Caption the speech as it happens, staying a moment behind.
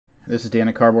This is Dan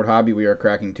at Cardboard Hobby. We are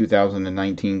cracking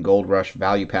 2019 Gold Rush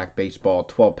Value Pack Baseball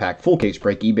 12-pack full case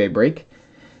break, eBay break.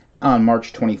 On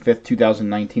March 25th,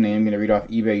 2019, I am going to read off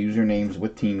eBay usernames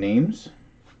with team names.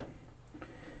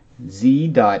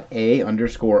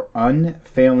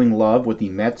 Z.A_unfailing love with the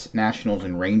Mets, Nationals,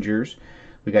 and Rangers.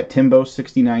 We got Timbo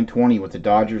 6920 with the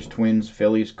Dodgers, Twins,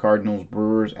 Phillies, Cardinals,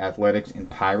 Brewers, Athletics, and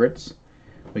Pirates.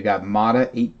 We got Mata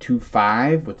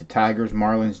 825 with the Tigers,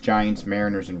 Marlins, Giants,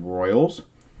 Mariners, and Royals.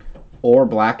 Or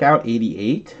Blackout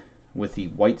 88 with the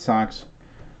White Sox,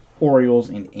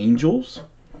 Orioles, and Angels.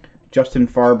 Justin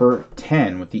Farber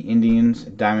 10 with the Indians,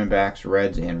 Diamondbacks,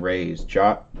 Reds, and Rays.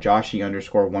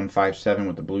 Joshi_157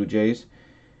 with the Blue Jays.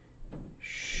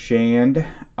 Shand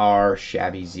R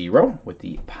Shabby 0 with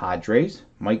the Padres.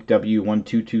 Mike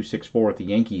W12264 with the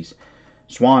Yankees.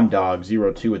 Swan Dog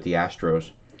 02 with the Astros.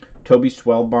 Toby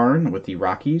Swellbarn with the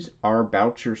Rockies. R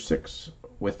Boucher 6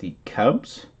 with the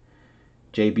Cubs.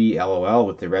 JB LOL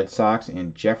with the Red Sox,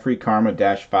 and Jeffrey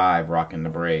Karma-5 rocking the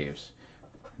Braves.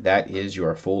 That is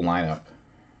your full lineup.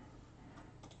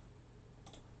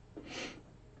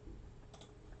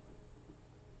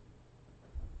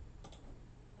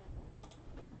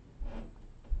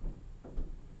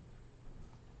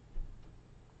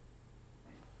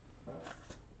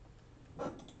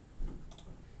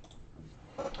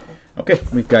 Okay,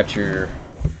 we've got your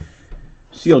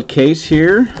sealed case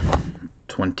here.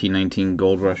 2019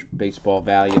 Gold Rush Baseball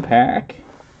Value Pack.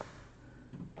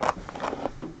 Get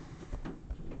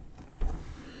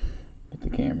the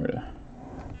camera to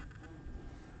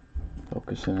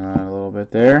focus in on it a little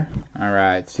bit there.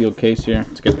 Alright, sealed case here.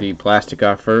 Let's get the plastic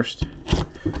off first.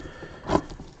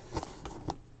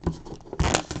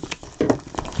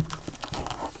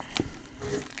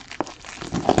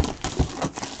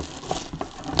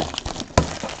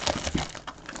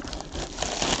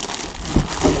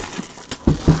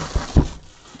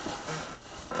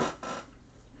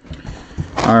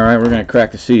 Alright, we're going to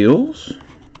crack the seals.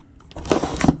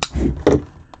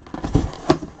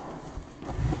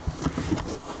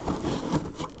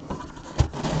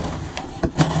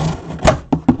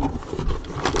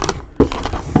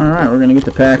 Alright, we're going to get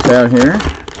the packs out here.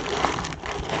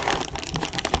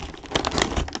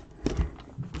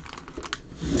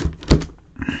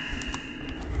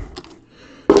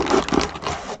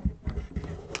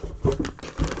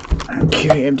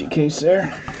 Okay, empty case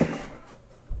there.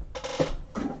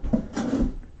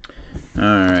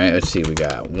 Alright, let's see, we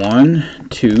got 1,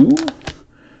 2,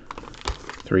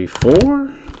 3,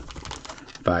 4,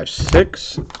 5,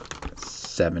 6,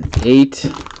 7,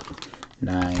 8,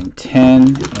 9,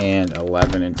 10, and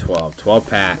 11 and 12. 12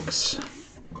 packs.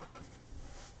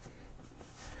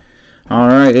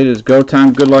 Alright, it is go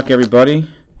time. Good luck, everybody.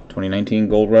 2019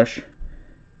 Gold Rush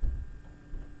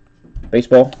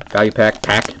Baseball Value Pack,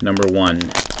 pack number 1.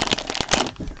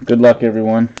 Good luck,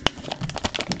 everyone.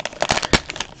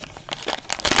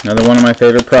 Another one of my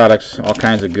favorite products. All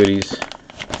kinds of goodies.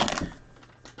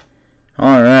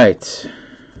 Alright.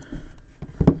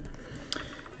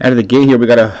 Out of the gate here, we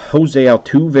got a Jose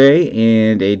Altuve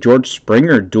and a George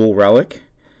Springer dual relic.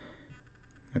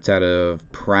 That's out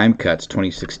of Prime Cuts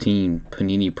 2016.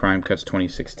 Panini Prime Cuts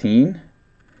 2016.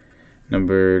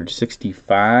 Numbered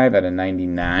 65 out of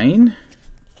 99.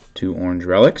 2 orange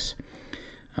relics.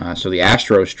 So the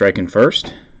Astros striking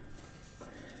first.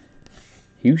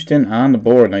 Houston on the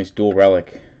board. Nice dual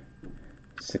relic.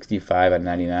 65 out of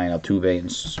 99. Altuve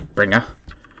and Springer.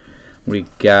 We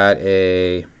got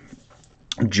a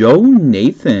Joe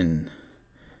Nathan.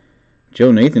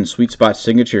 Joe Nathan Sweet Spot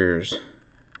Signatures.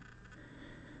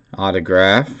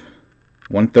 Autograph.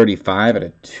 135 out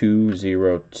of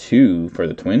 202 for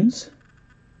the Twins.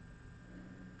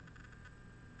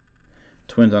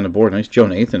 Twins on the board. Nice Joe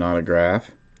Nathan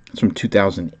autograph. It's from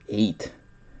 2008.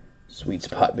 Sweet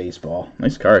Spot Baseball.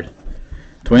 Nice card.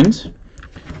 Twins.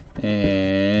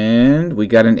 And we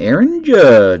got an Aaron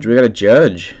Judge. We got a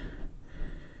Judge.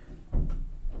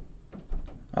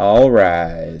 All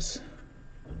rise.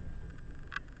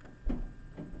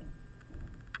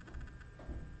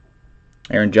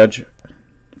 Aaron Judge,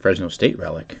 Fresno State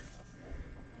relic.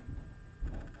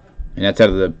 And that's out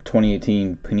of the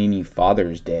 2018 Panini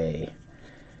Father's Day.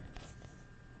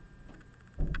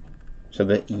 So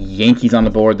the Yankees on the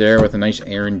board there with a nice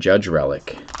Aaron Judge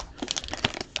relic.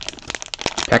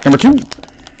 Pack number 2.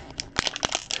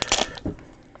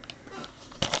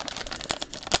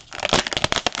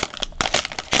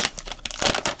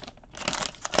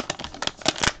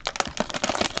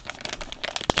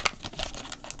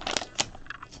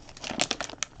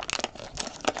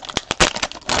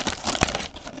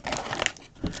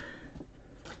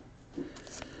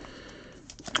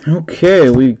 Okay,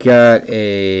 we got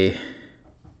a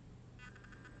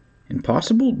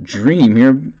Impossible Dream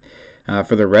here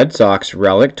for the Red Sox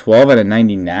relic, 12 out of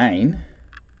 99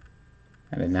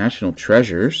 out of National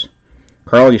Treasures.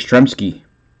 Carl Yastrzemski.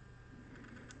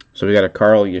 So we got a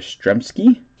Carl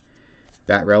Yastrzemski.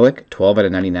 That relic, 12 out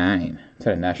of 99. It's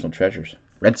out of National Treasures.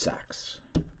 Red Sox.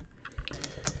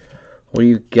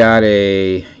 We got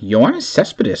a Yoenis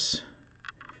Cespedes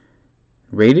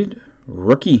rated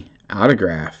rookie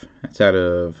autograph. That's out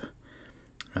of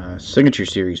Signature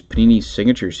Series, Panini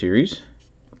Signature Series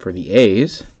for the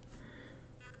A's.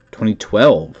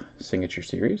 2012 Signature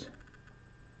Series.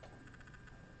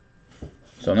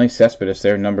 So nice Cespedes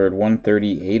there, numbered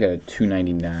 138 out of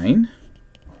 299.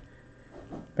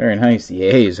 Very nice, the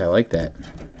A's, I like that.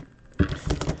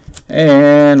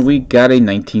 And we got a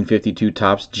 1952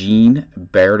 Topps Gene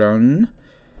Berdon.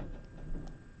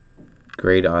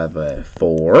 Grade of a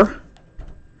 4.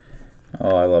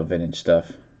 Oh, I love vintage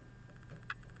stuff.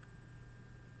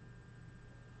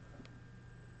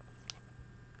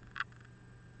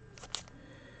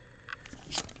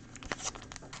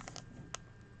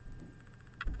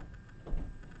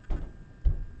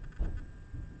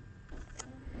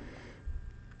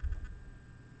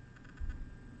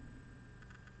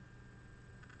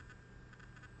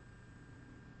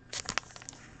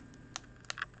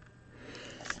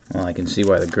 Well, I can see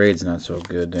why the grade's not so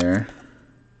good there.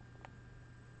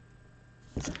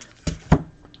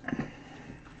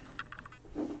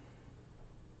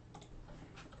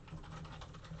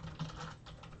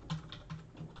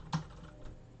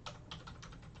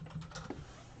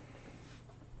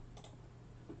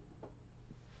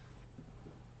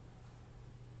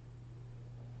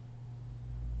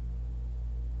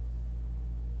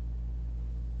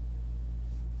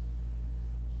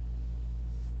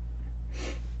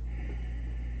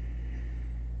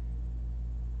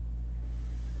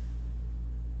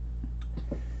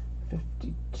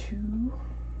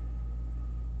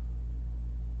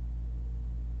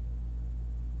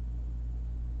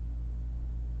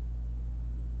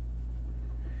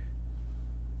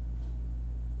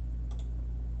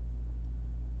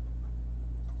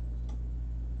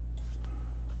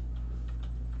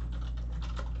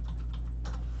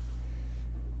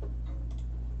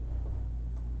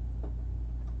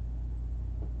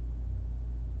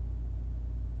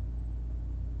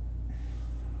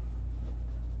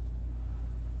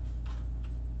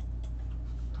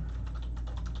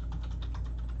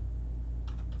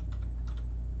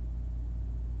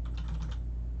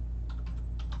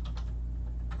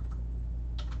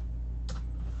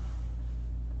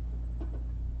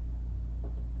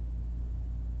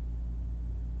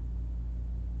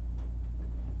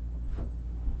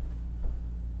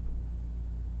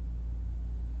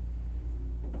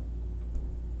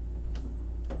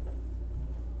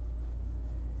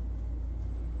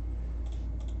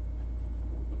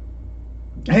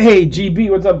 Hey, GB,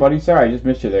 what's up, buddy? Sorry, I just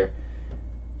missed you there.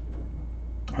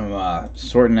 I'm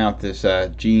sorting out this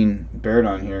Gene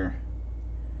Berdon here.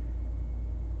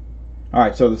 All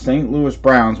right, so the St. Louis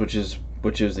Browns, which is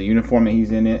the uniform that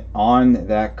he's in it on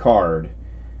that card.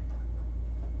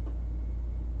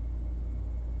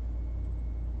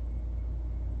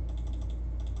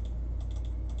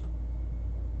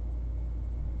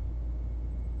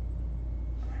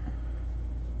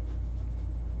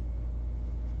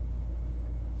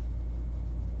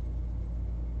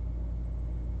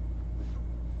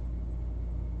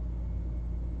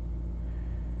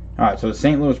 All right, so the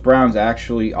St. Louis Browns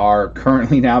actually are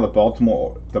currently now the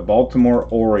Baltimore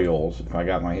Orioles, if I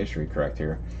got my history correct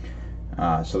here.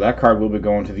 So that card will be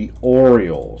going to the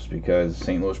Orioles because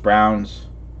St. Louis Browns,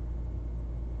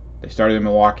 they started in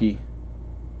Milwaukee,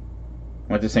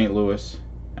 went to St. Louis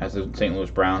as the St.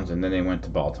 Louis Browns, and then they went to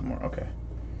Baltimore. Okay.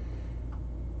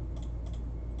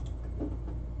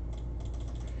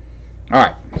 All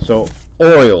right, so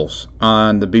Orioles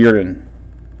on the Bearden.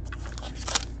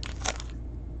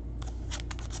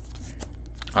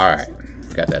 Alright,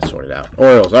 got that sorted out.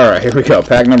 Orioles, alright, here we go.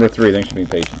 Pack number 3. Thanks for being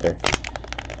patient there.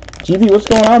 GB, what's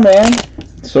going on, man?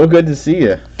 So good to see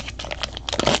you.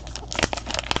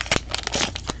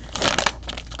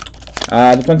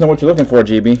 Depends on what you're looking for,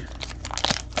 GB.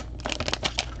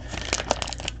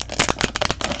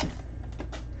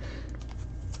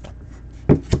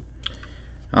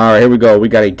 Alright, here we go. We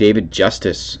got a David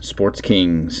Justice, Sports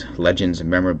Kings, Legends and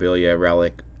Memorabilia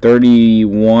relic.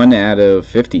 31 out of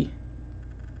 50.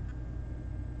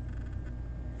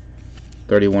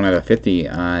 31 out of 50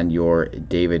 on your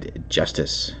David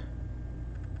Justice.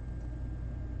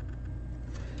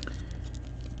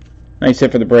 Nice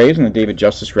hit for the Braves on the David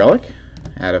Justice relic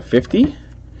out of 50.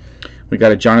 We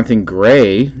got a Jonathan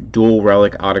Gray dual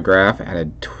relic autograph at a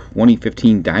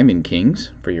 2015 Diamond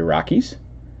Kings for your Rockies.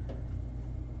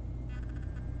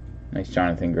 Nice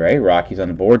Jonathan Gray. Rockies on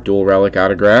the board. Dual relic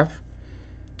autograph.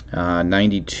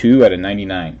 92 out of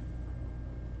 99.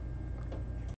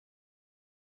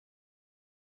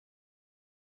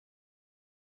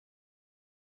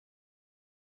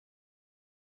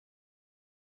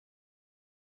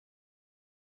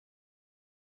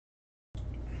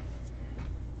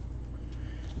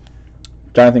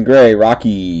 Jonathan Gray,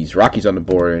 Rockies on the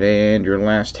board. And your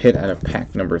last hit out of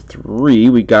pack number 3,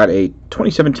 we got a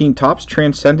 2017 Topps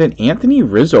Transcendent Anthony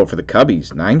Rizzo for the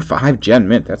Cubbies. 9.5 Gen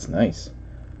Mint. That's nice.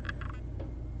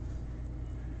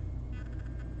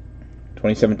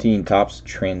 2017 Topps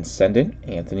Transcendent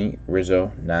Anthony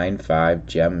Rizzo. 9.5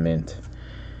 Gem Mint.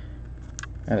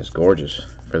 That is gorgeous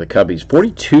for the Cubbies.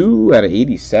 42 out of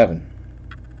 87.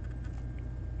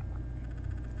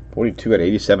 42 out of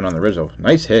 87 on the Rizzo.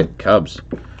 Nice hit, Cubs.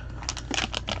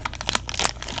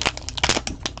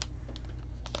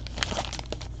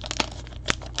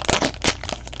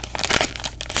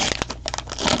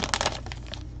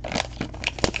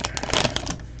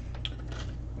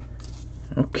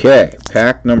 Okay,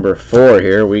 pack number 4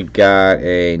 here. We got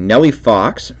a Nellie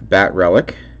Fox bat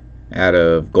relic out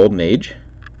of Golden Age.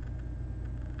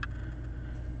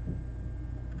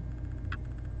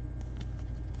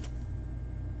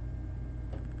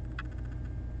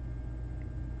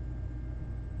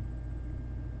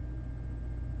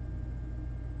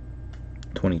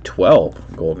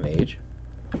 .2012 Golden Age.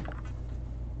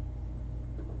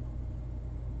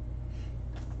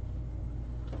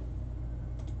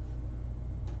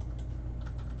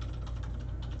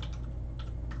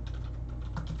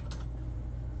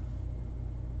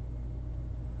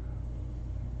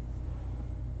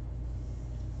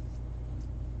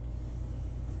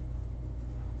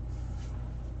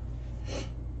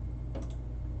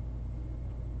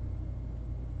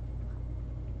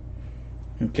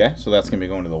 Okay, so that's going to be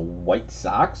going to the White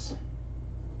Sox.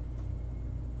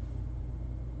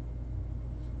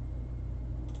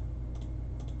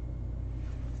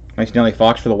 Nice Nellie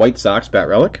Fox for the White Sox, bat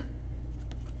relic.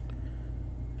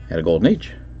 Had a Golden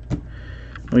Age.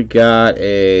 We got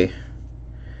a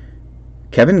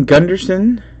Kevin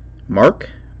Gunderson, Mark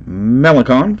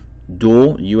Melancon,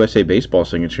 dual USA Baseball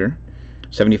signature.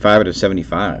 75 out of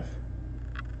 75.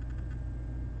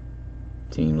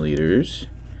 Team leaders.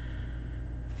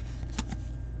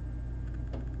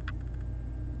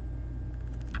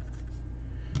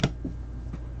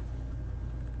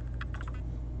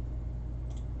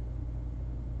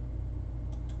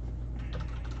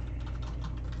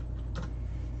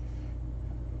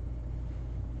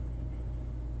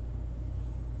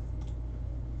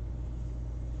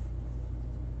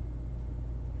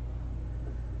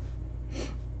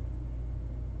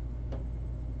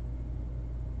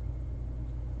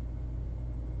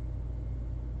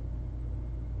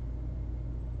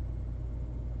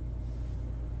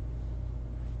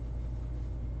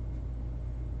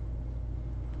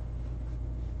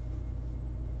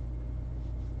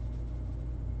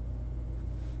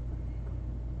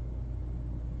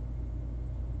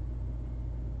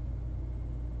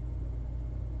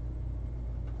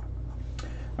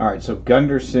 All right, so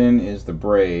Gunderson is the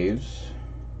Braves.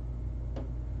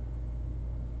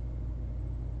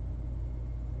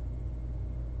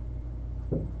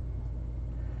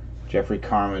 Jeffrey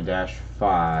Karma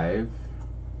 -5.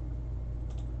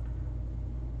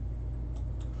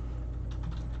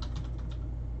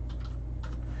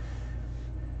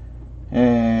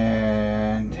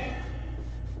 And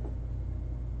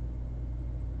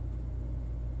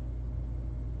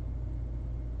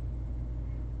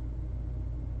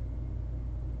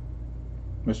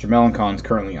Mr. Melancon's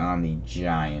currently on the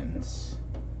Giants.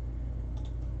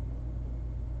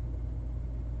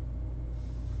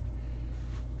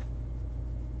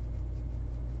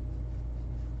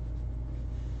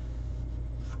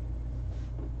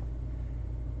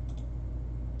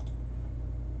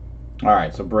 All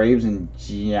right, so Braves and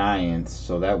Giants.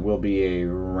 So that will be a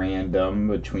random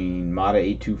between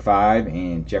Mata825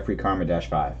 and Jeffrey Karma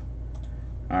 -5.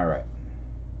 All right,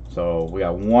 so we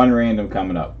got one random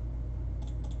coming up.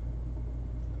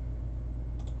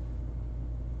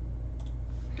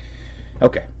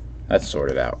 Okay, that's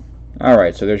sorted out. All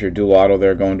right, so there's your dual auto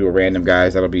there going to a random,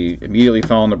 guys. That'll be immediately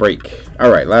following the break. All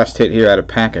right, last hit here out of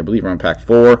pack. I believe we're on pack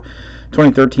 4.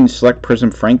 2013 Select Prism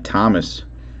Frank Thomas.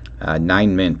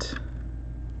 9 mint.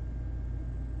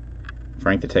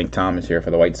 Frank the Tank Thomas here for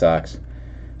the White Sox.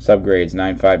 Subgrades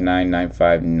 959,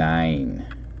 959.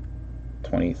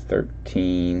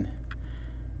 2013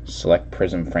 Select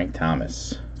Prism Frank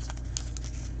Thomas.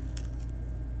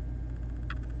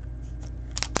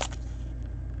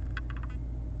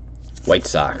 White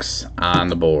Sox on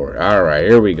the board. All right,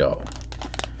 here we go.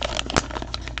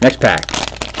 Next pack.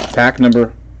 Pack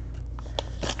number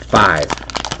 5.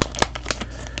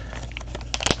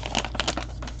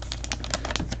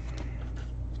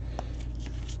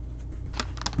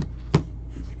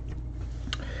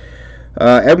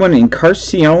 Edwin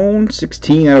Encarnacion,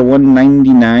 16 out of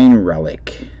 199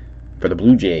 relic for the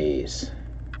Blue Jays.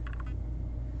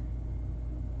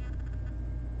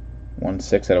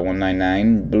 16 out of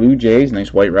 199 Blue Jays.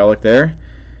 Nice white relic there.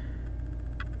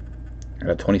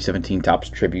 A 2017 Topps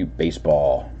Tribute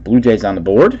Baseball. Blue Jays on the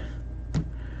board.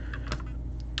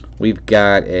 We've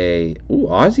got a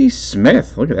Ozzie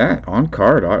Smith. Look at that on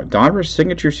card. Donruss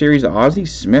Signature Series Ozzie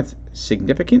Smith.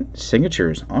 Significant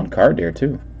signatures on card there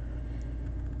too.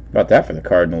 How about that for the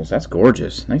Cardinals? That's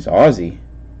gorgeous. Nice Ozzie.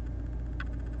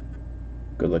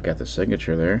 Good look at the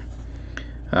signature there.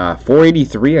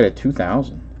 483 out of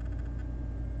 2000.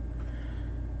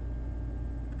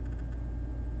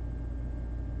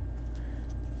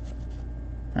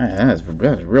 That's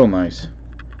real nice.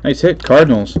 Nice hit,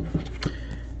 Cardinals.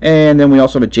 And then we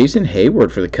also have a Jason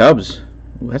Hayward for the Cubs.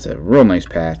 Ooh, that's a real nice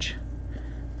patch.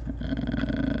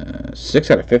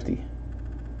 6 out of 50.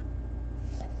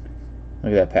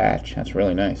 Look at that patch. That's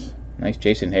really nice. Nice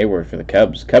Jason Hayward for the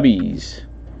Cubs. Cubbies.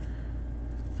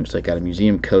 Looks like got a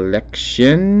museum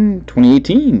collection.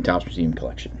 2018 Topps Museum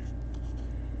Collection.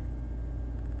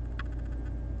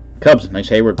 Cubs. Nice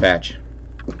Hayward patch.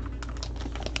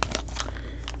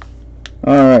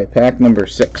 Alright, pack number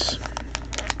 6.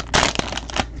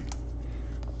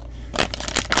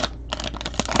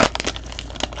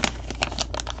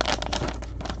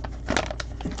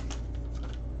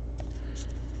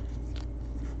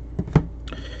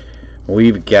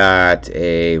 We've got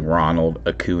a Ronald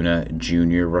Acuna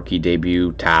Jr. rookie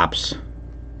debut Topps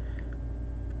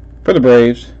for the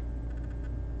Braves.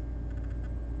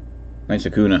 Nice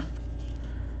Acuna.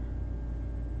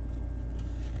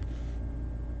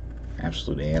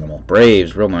 Absolute animal.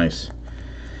 Braves, real nice.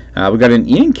 We got an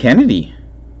Ian Kennedy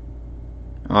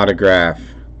autograph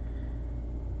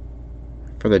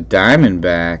for the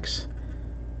Diamondbacks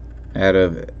out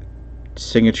of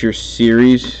Signature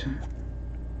Series.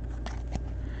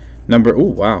 Number,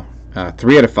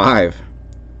 3 out of 5.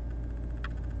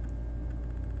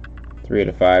 3 out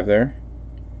of 5 there.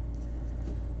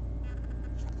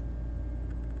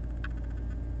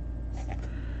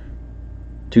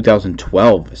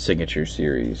 (2012) Signature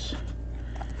Series.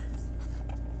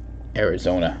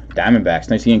 Arizona Diamondbacks.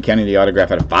 Nice Ian Kennedy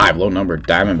autograph out of 5. Low number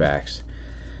Diamondbacks.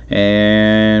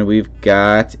 And we've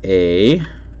got a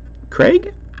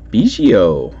Craig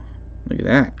Biggio. Look at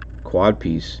that. Quad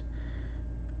piece.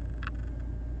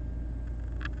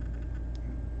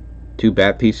 2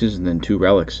 bat pieces and then 2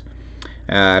 relics.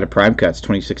 Out of Prime Cuts,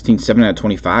 2016, 7 out of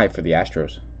 25 for the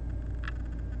Astros.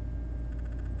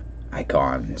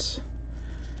 Icons.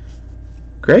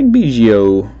 Craig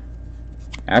Biggio.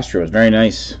 Astros, very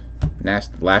nice.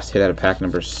 Last hit out of pack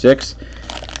number 6.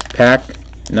 Pack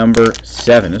number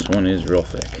 7. This one is real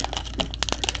thick.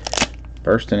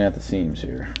 Bursting at the seams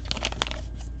here.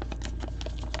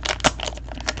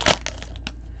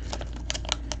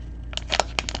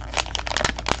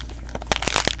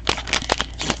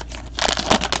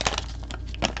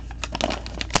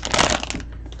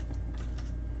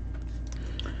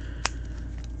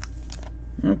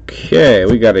 Okay,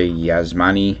 we got a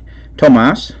Yasmani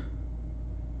Tomas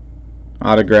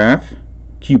autograph,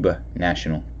 Cuba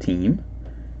national team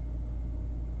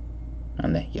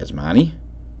on the Yasmani.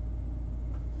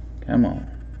 Come on,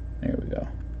 there we go.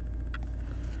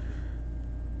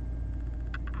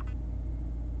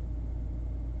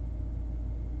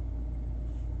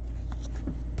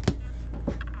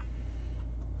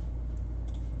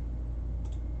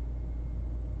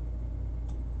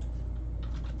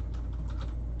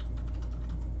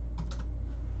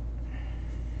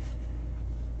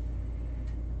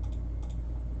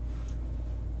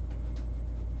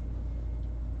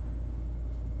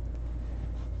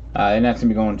 And that's going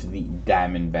to be going to the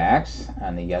Diamondbacks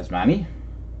on the Yasmani.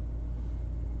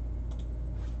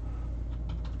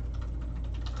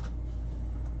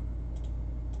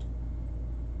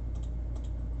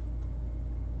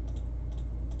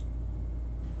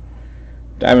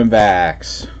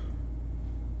 Diamondbacks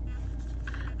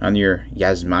on your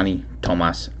Yasmani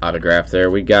Tomas autograph there.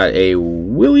 We got a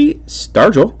Willie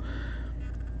Stargell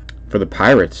for the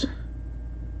Pirates.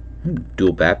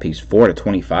 Dual bat piece, 4 to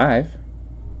 25.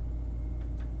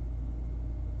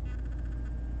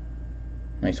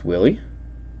 Nice Willie.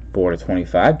 4 to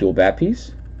 25. Dual bat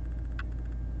piece.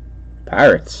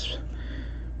 Pirates.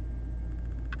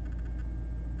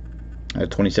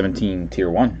 2017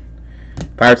 Tier 1.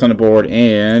 Pirates on the board,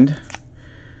 and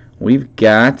we've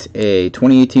got a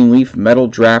 2018 Leaf Metal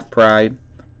Draft Pride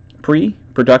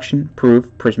Pre-Production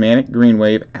Proof Prismatic Green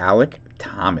Wave Alec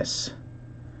Thomas.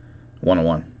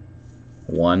 1/1.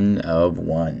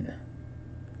 1/1.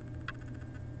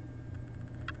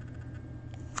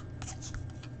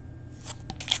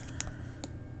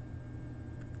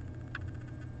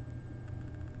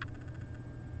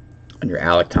 And your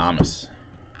Alec Thomas.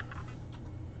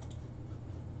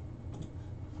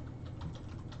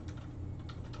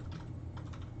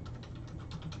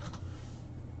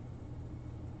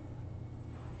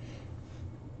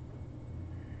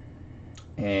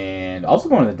 And also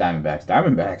going to the Diamondbacks.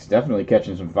 Diamondbacks definitely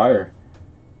catching some fire.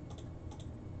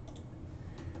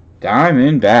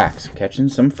 Diamondbacks catching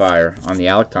some fire on the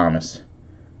Alec Thomas.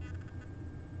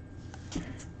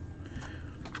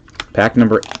 Pack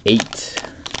number 8.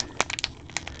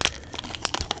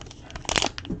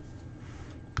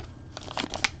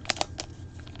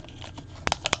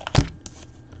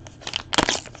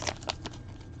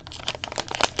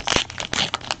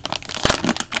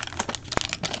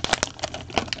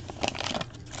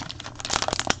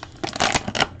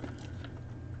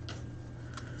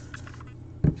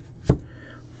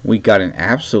 We got an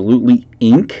absolutely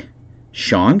ink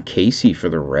Sean Casey for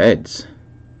the Reds.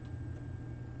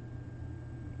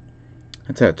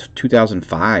 That's a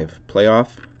 2005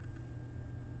 playoff.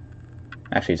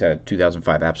 Actually, it's a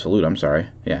 2005 absolute. I'm sorry.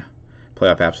 Yeah,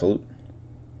 playoff absolute.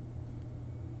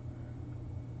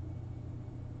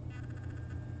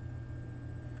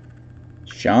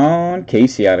 Sean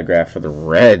Casey autograph for the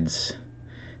Reds.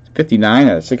 It's 59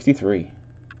 out of 63.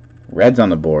 Reds on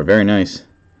the board. Very nice.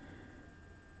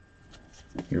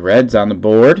 Your Reds on the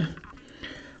board.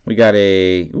 We got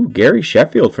a Gary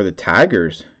Sheffield for the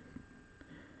Tigers.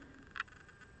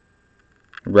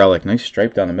 Relic. Nice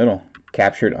stripe down the middle.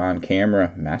 Captured on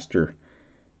camera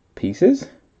masterpieces.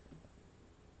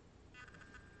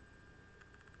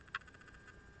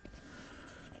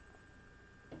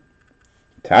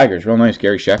 Tigers. Real nice.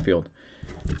 Gary Sheffield.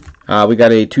 We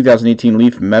got a 2018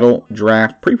 Leaf Metal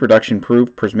Draft Pre-Production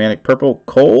Proof Prismatic Purple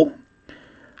Cole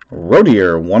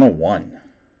Rodier 101.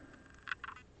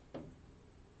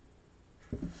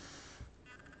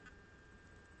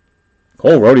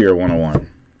 Cole Rodier 101.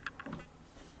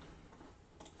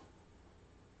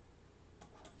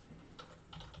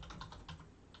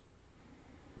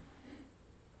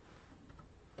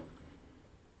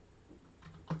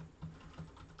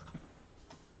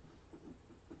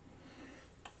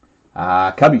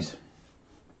 Cubbies.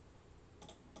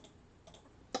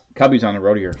 Cubbies on the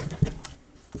Rodier.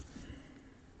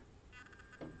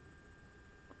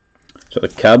 So the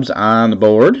Cubs on the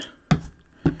board.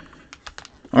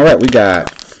 All right, we got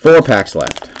 4 packs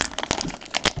left.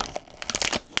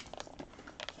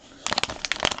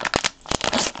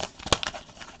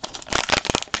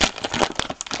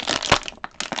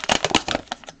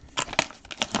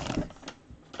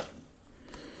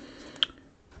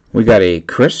 We got a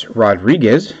Chris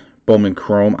Rodriguez Bowman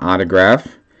Chrome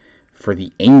autograph for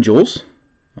the Angels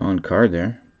on card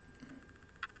there.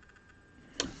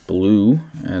 Blue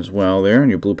as well there, and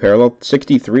your blue parallel.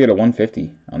 63 out of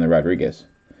 150 on the Rodriguez.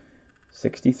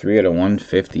 63 out of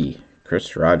 150.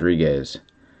 Chris Rodriguez.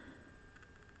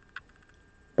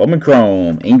 Bowman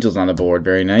Chrome. Angels on the board.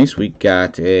 Very nice. We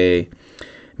got a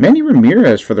Manny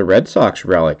Ramirez for the Red Sox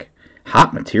relic.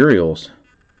 Hot Materials.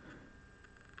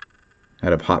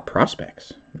 Out of Hot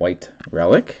Prospects. White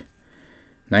relic.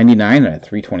 99 out of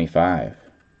 325.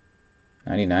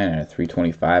 99 out of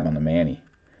 325 on the Manny.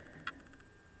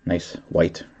 Nice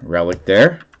white relic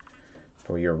there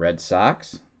for your Red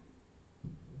Sox.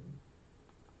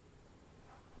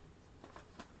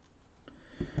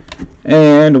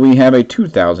 And we have a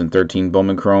 2013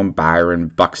 Bowman Chrome Byron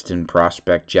Buxton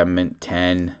Prospect Gem Mint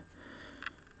 10.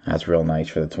 That's real nice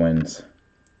for the Twins.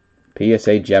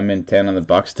 PSA Gem Mint 10 on the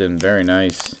Buxton. Very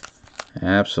nice.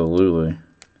 Absolutely.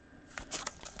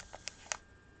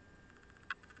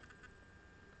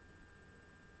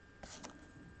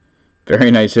 Very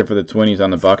nice hit for the Twinnies on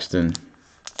the Buxton.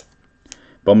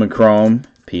 Bowman Chrome,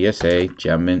 PSA,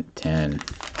 Gem Mint 10.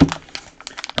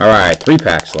 Alright, 3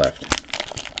 packs left.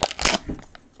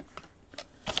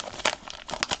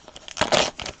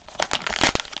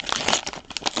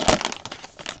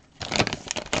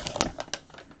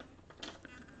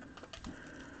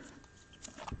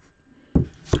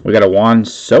 We got a Juan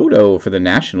Soto for the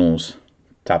Nationals.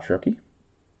 Top rookie.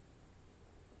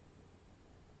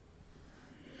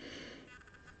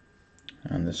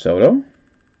 On the Soto.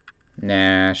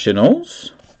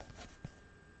 Nationals.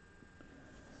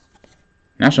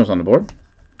 Nationals on the board.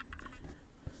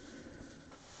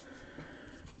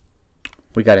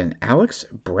 We got an Alex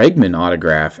Bregman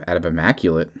autograph out of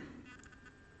Immaculate.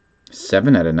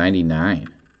 7 out of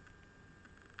 99.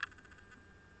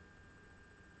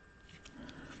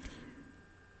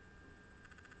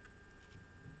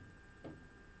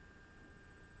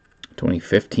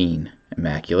 (2015)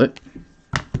 Immaculate.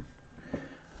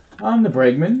 On the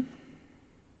Bregman.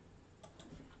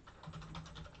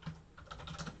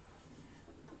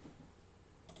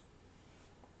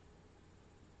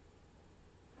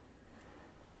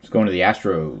 Going to the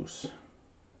Astros.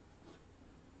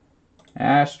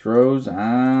 Astros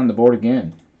on the board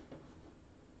again.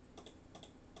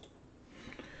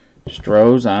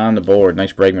 Astros on the board.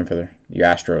 Nice Bregman for the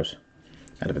Astros.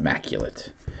 Out of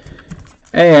Immaculate.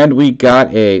 And we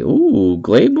got a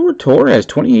Gleyber Torres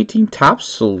 2018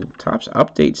 Topps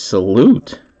Update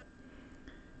Salute.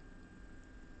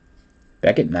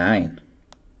 Back at 9.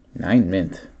 9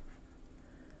 mint.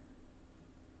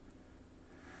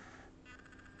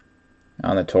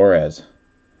 On the Torres.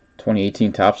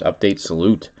 2018 Topps Update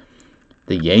Salute.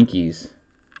 The Yankees.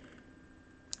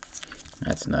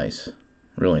 That's nice.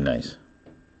 Really nice.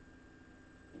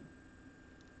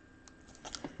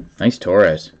 Nice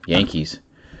Torres. Yankees.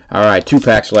 Alright, 2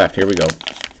 packs left. Here we go.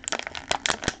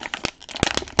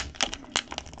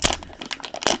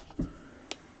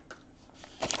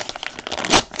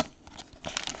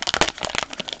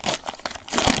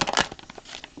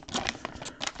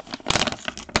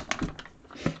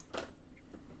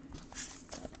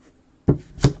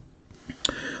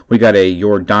 We got a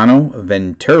Yordano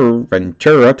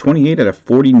Ventura 28 out of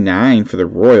 49 for the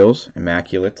Royals.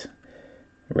 Immaculate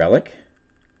relic.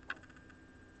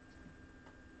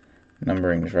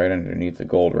 Numbering is right underneath the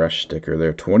Gold Rush sticker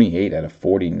there. 28 out of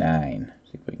 49.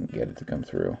 See if we can get it to come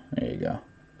through. There you go.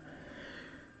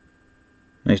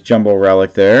 Nice jumbo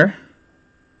relic there.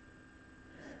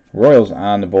 Royals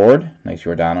on the board. Nice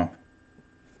Yordano.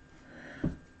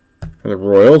 For the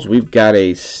Royals, we've got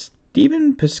a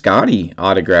Stephen Piscotty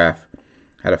autograph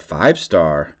at a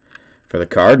 5-star for the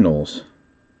Cardinals.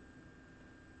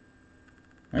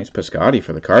 Nice Piscotty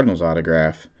for the Cardinals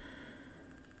autograph.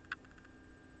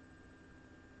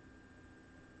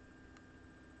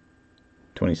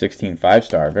 '16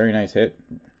 5-star. Very nice hit.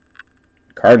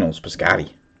 Cardinals,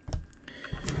 Piscotty.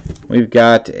 We've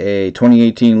got a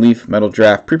 2018 Leaf Metal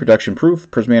Draft Pre-Production Proof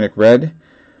Prismatic Red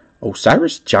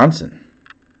Osiris Johnson.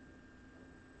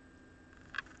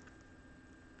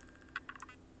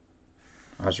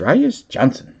 Osiris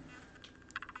Johnson.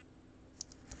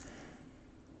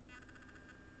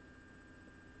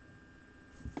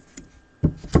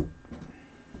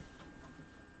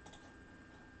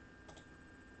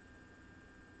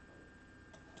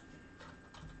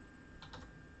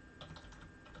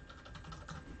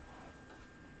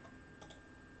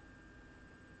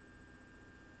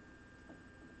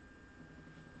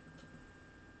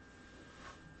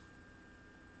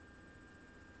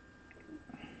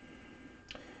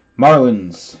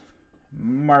 Marlins.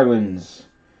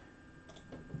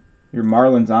 Your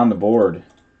Marlins on the board.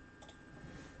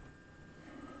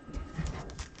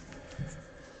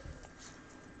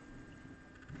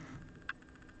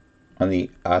 On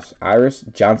the Osiris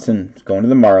Johnson, going to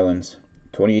the Marlins.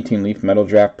 2018 Leaf Metal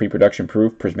Draft Pre-Production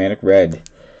Proof Prismatic Red.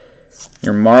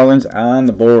 Your Marlins on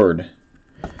the board.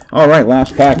 All right,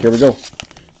 last pack. Here we go.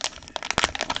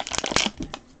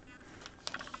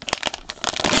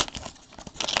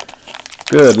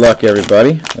 Good luck,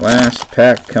 everybody. Last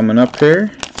pack coming up here.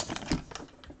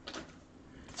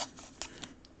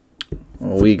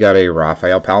 We got a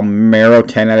Rafael Palmeiro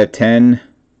 10 out of 10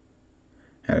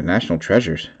 out of National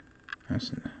Treasures.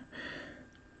 That's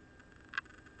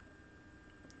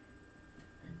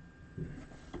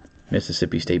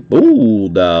Mississippi State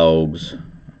Bulldogs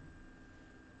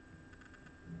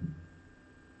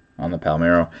on the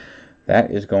Palmeiro.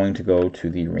 That is going to go to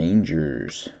the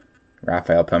Rangers.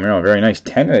 Rafael Palmeiro, very nice.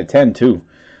 10 out of 10, too.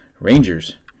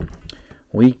 Rangers.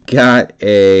 We got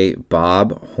a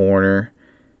Bob Horner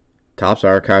Topps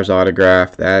Archives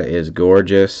autograph. That is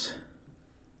gorgeous.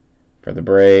 For the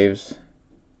Braves.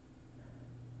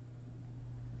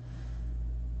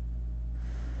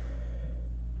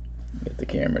 Get the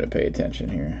camera to pay attention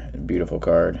here. Beautiful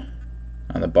card.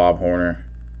 On the Bob Horner.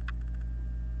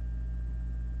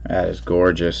 That is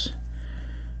gorgeous.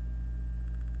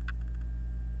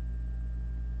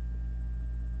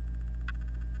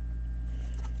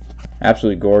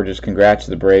 Absolutely gorgeous. Congrats to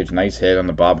the Braves. Nice hit on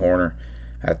the Bob Horner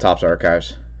at Topps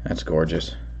Archives. That's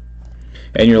gorgeous.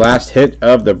 And your last hit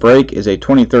of the break is a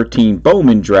 2013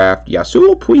 Bowman Draft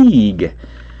Yasiel Puig.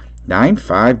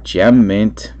 9.5 gem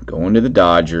mint going to the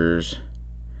Dodgers.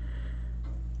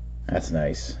 That's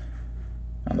nice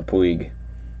on the Puig.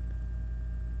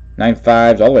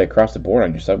 9.5s all the way across the board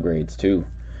on your subgrades, too.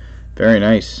 Very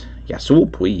nice. Yasiel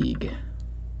Puig.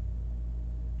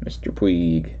 Mr.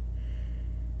 Puig.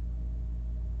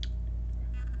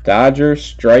 Dodgers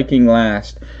striking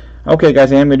last. Okay,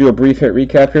 guys, I'm going to do a brief hit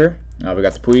recap here. We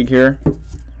got the Puig here.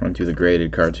 Run through the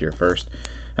graded cards here first.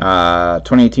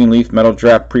 2018 Leaf Metal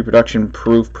Draft Pre-Production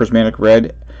Proof Prismatic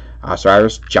Red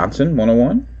Cyrus Johnson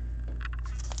 101.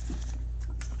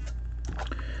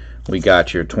 We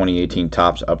got your 2018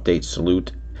 Topps Update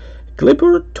Salute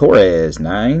Gleyber Torres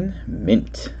 9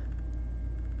 mint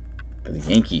for the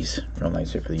Yankees. Real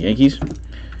nice hit for the Yankees.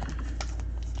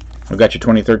 We got your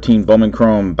 2013 Bowman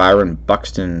Chrome Byron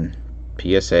Buxton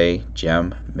PSA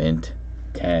Gem Mint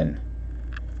 10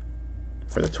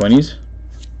 for the Twinnies.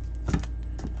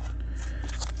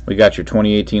 We got your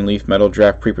 2018 Leaf Metal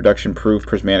Draft Pre-Production Proof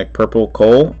Prismatic Purple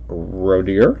Cole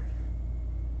Rodier.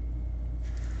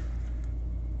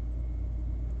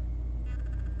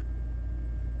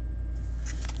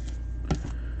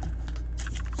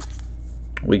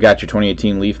 We got your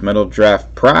 2018 Leaf Metal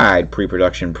Draft Pride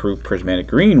Pre-Production Proof Prismatic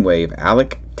Green Wave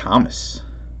Alec Thomas.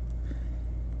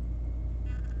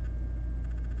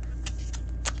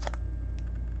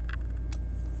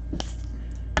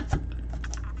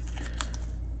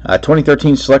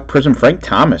 2013 Select Prism Frank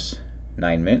Thomas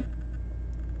 9 mint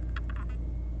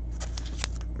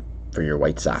for your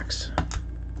White Sox.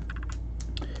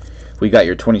 We got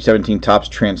your 2017 Topps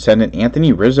Transcendent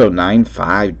Anthony Rizzo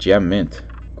 9.5 Gem Mint.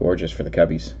 Gorgeous for the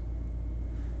Cubbies.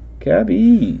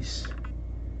 Cubbies.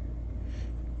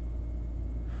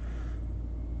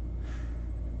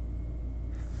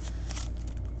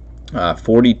 Uh,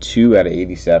 42 out of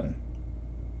 87.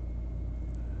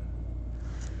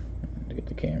 To get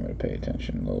the camera to pay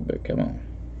attention a little bit. Come on.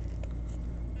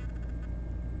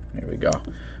 There we go.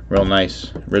 Real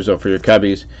nice. Rizzo for your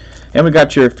Cubbies. And we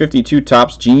got your 52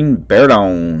 Topps Gene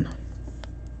Berdone.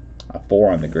 A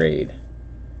 4 on the grade.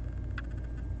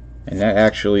 And that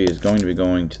actually is going to be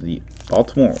going to the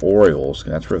Baltimore Orioles.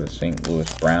 That's where the St.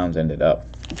 Louis Browns ended up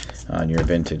on your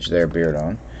vintage there,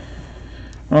 Beardon.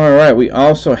 Alright, we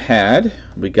also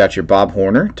we got your Bob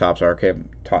Horner, Topps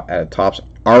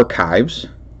Archives.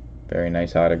 Very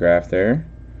nice autograph there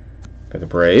for the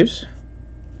Braves.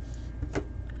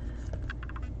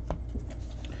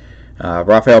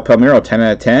 Rafael Palmeiro, 10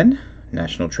 out of 10,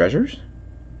 National Treasures.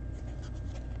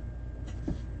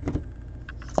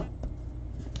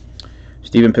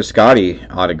 Stephen Piscotty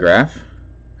autograph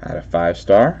out of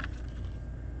 5-star.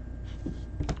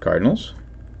 Cardinals.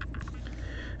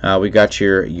 We got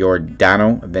your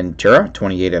Yordano Ventura,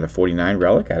 28 out of 49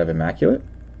 relic out of Immaculate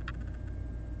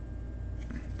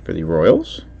for the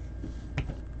Royals.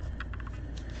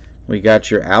 We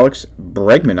got your Alex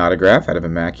Bregman autograph out of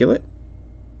Immaculate.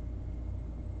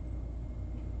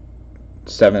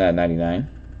 7 out of 99.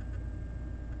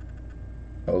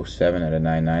 07 out of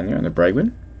 99 there on the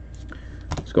Bregman.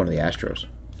 Let's go into the Astros.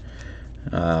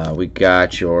 We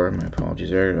got your, my apologies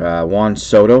there, Juan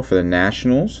Soto for the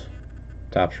Nationals.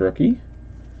 Topps rookie.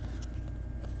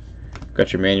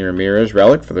 Got your Manny Ramirez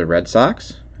relic for the Red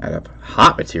Sox out of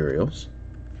Hot Materials.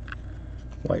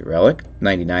 White relic,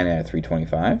 99 out of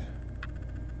 325.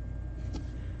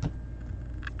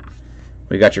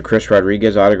 We got your Chris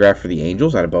Rodriguez autograph for the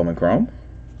Angels out of Bowman Chrome.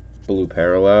 Blue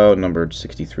parallel, numbered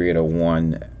 63 out of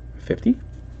 150.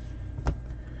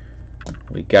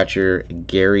 We got your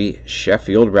Gary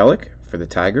Sheffield relic for the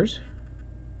Tigers.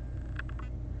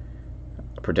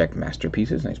 Protect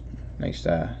Masterpieces. Nice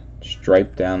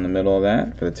stripe down the middle of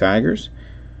that for the Tigers.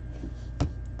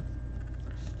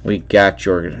 We got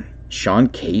your Sean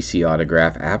Casey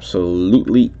autograph,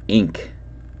 Absolutely Ink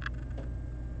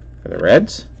for the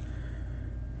Reds.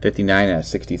 59 out of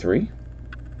 63.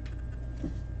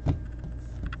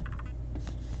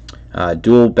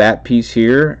 Dual bat piece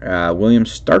here, William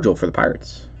Stargell for the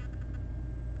Pirates.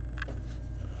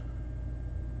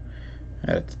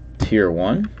 At tier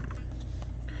 1.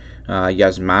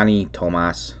 Yasmani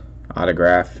Tomas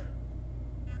autograph.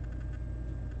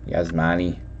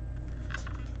 Yasmani.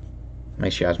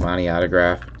 Nice Yasmani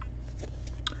autograph.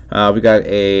 We got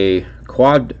a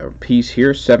quad piece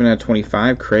here, 7 out of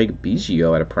 25, Craig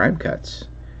Biggio out of Prime Cuts.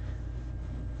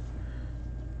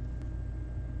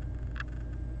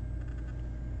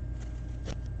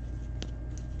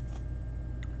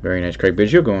 Very nice Craig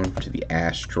Biggio going to the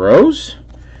Astros.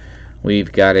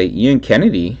 We've got a Ian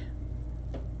Kennedy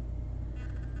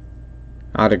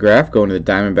autograph going to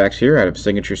the Diamondbacks here out of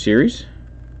Signature Series.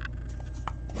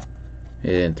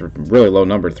 And really low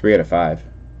number, 3 out of 5.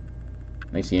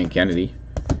 Nice Ian Kennedy.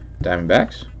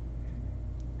 Diamondbacks.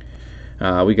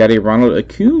 We got a Ronald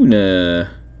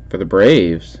Acuna for the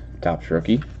Braves. Topps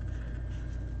rookie.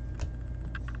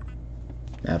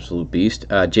 Absolute beast.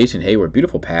 Jason Hayward,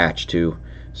 beautiful patch too.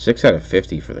 6 out of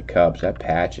 50 for the Cubs. That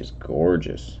patch is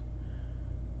gorgeous.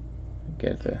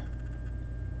 Get the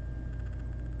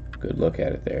good look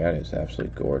at it there. That is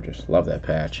absolutely gorgeous. Love that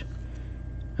patch.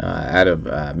 Out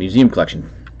of museum collection.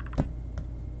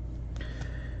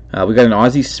 We got an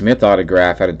Ozzie Smith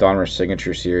autograph out of Donruss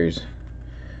Signature Series.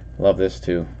 Love this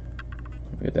too.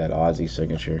 Look at that Ozzie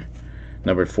signature.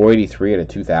 Numbered 483 out of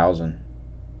 2000.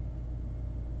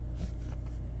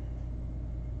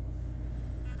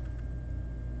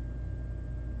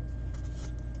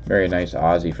 Very nice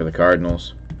Ozzie for the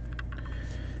Cardinals.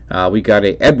 We got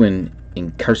a Edwin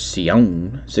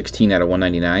Encarnacion, 16 out of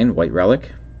 199, white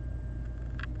relic.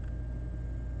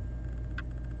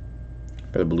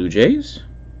 For the Blue Jays.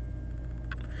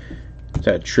 Is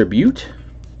that a tribute?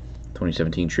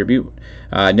 2017 tribute.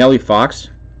 Nellie Fox,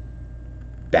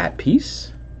 bat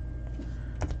piece.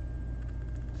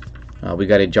 We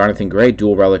got a Jonathan Gray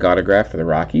dual relic autograph for the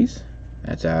Rockies.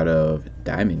 That's out of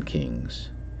Diamond Kings.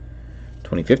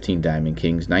 2015 Diamond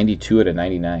Kings, 92 out of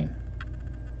 99.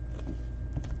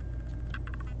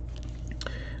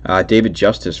 David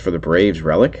Justice for the Braves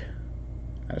relic.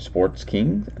 Out of Sport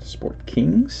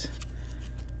Kings.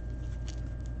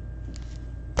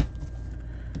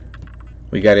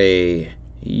 We got a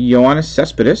Yoenis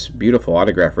Cespedes, beautiful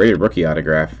autograph, rated rookie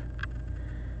autograph.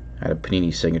 Out of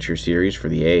Panini Signature Series for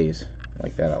the A's. I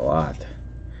like that a lot.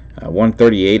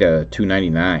 138 out of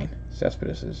 299.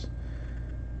 Cespedes is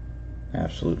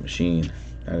absolute machine.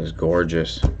 That is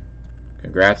gorgeous.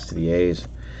 Congrats to the A's.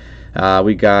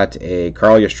 We got a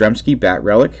Carl Yastrzemski bat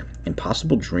relic.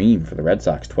 Impossible Dream for the Red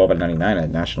Sox. 12 out of 99 at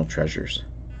National Treasures.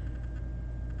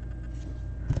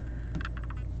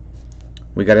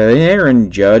 We got an Aaron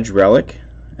Judge relic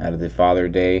out of the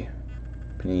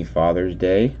Panini Father's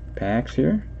Day packs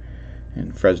here.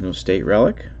 And Fresno State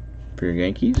relic for your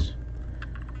Yankees.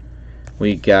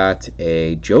 We got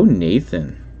a Joe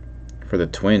Nathan for the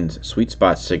Twins. Sweet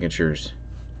Spot Signatures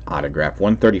autograph.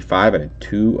 135 out of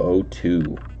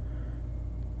 202.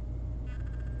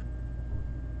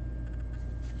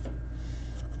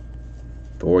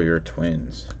 For your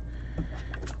Twins.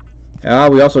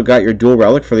 We also got your dual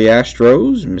relic for the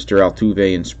Astros, Mr.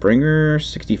 Altuve and Springer,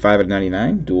 65 out of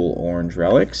 99, dual orange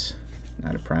relics,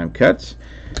 not a prime cuts.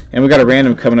 And we got a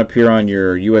random coming up here on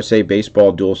your USA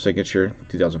Baseball dual signature,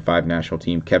 2005 national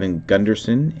team, Kevin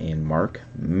Gunderson and Mark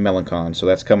Melancon. So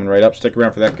that's coming right up. Stick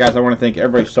around for that, guys. I want to thank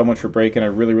everybody so much for breaking. I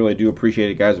really, really do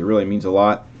appreciate it, guys. It really means a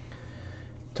lot.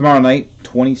 Tomorrow night,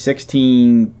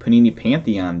 2016 Panini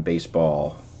Pantheon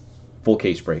Baseball. Full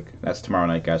case break. That's tomorrow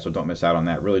night, guys, so don't miss out on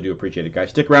that. Really do appreciate it, guys.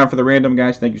 Stick around for the random,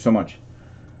 guys. Thank you so much.